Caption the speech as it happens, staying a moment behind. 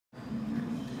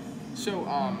So,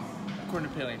 according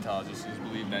to paleontologists, it's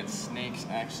believed that snakes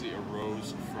actually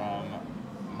arose from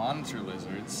monitor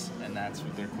lizards, and that's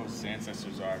what their closest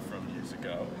ancestors are from years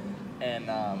ago. And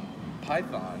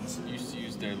pythons used to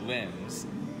use their limbs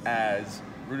as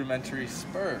rudimentary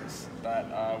spurs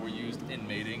that were used in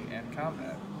mating and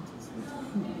combat.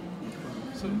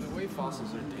 So the way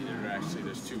fossils are dated are actually,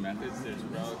 there's two methods. There's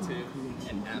relative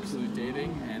and absolute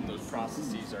dating, and those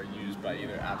processes are used by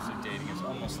either absolute dating. It's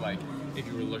almost like if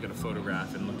you were to look at a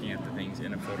photograph and looking at the things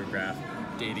in a photograph,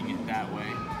 dating it that way,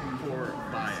 or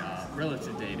by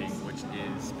relative dating, which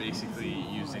is basically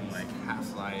using like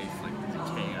half-life, like the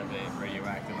decay of it,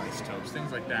 radioactive isotopes,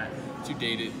 things like that, to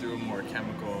date it through more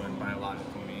chemical and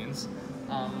biological means.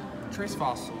 Trace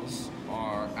fossils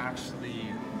are actually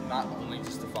not only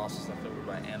just the fossils left over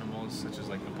by animals, such as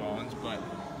like the bones, but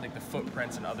like the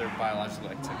footprints and other biological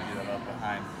activity that are left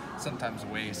behind. Sometimes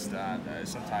waste,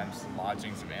 sometimes the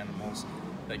lodgings of animals.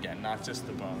 Again, not just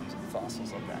the bones and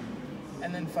fossils like that.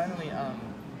 And then finally,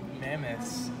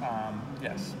 mammoths.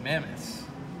 Yes, mammoths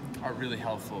are really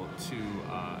helpful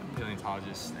to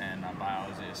paleontologists and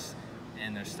biologists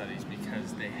in their studies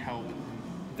because they help.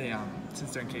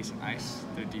 Since they're encased in ice,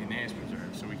 their DNA is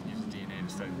preserved, so we can use the DNA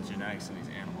to study the genetics of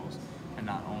these animals and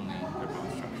not only their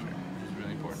bone structure, which is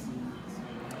really important.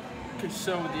 Okay,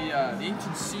 so the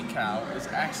ancient sea cow is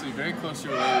actually very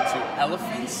closely related to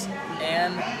elephants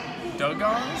and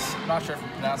dugongs. I'm not sure if I'm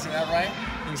pronouncing that right.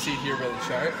 You can see it here by the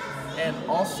chart. And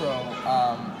also,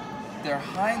 their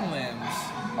hind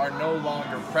limbs are no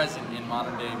longer present in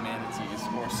modern-day manatees,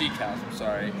 or sea cows, I'm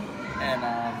sorry. And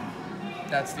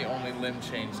that's the only limb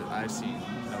change that I've seen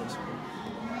noticeable.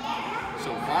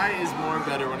 So why is more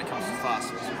better when it comes to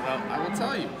fossils? Well, I will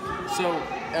tell you. So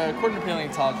according to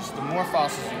paleontologists, the more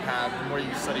fossils you have, the more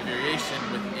you study variation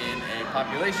within a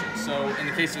population. So in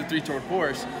the case of a three-toed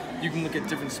horse, you can look at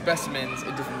different specimens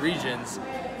in different regions,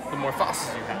 the more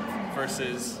fossils you have,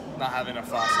 versus not having enough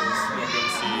fossils, you won't be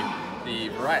able to see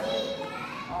the variety.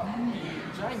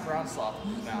 The giant ground sloth,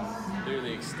 which is now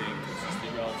clearly extinct, which is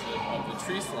the relative of the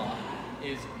tree sloth,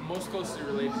 is most closely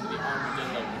related to the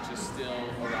armadillo, which is still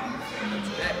around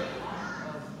today.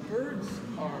 Birds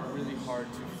are really hard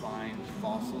to find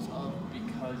fossils of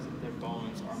because their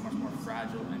bones are much more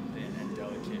fragile and thin and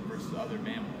delicate versus other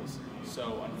mammals.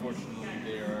 So unfortunately,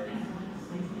 they are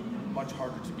much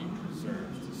harder to be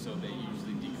preserved. So they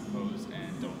usually decompose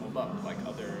and don't hold up like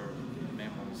other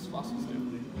mammals' fossils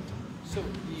do. So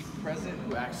the president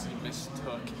who actually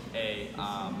mistook a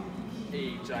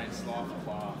giant sloth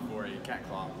claw for a cat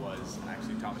claw was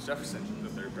actually Thomas Jefferson,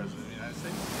 the third president of the United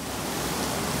States.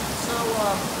 So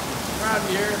we're out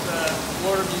here at the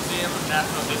Florida Museum of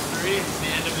Natural History. It's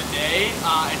the end of the day.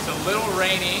 It's a little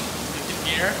rainy, you can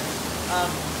hear.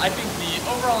 I think the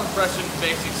overall impression,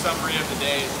 basic summary of the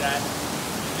day is that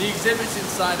the exhibits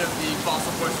inside of the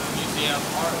fossil portion of the museum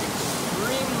are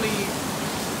extremely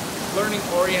learning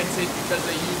oriented because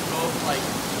they use both like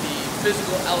the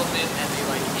physical element and the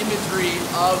like imagery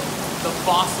of the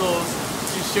fossils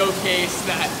to showcase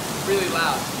that really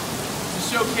loud. To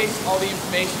showcase all the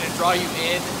information and draw you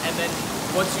in, and then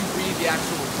once you read the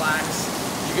actual plaques,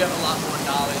 you get a lot more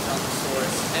knowledge on the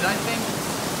source. And I think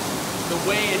the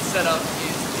way it's set up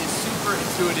is super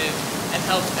intuitive and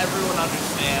helps everyone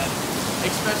understand,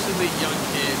 especially young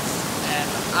kids. And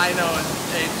I know at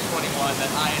age 21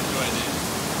 that I enjoyed it.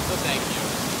 So thank you.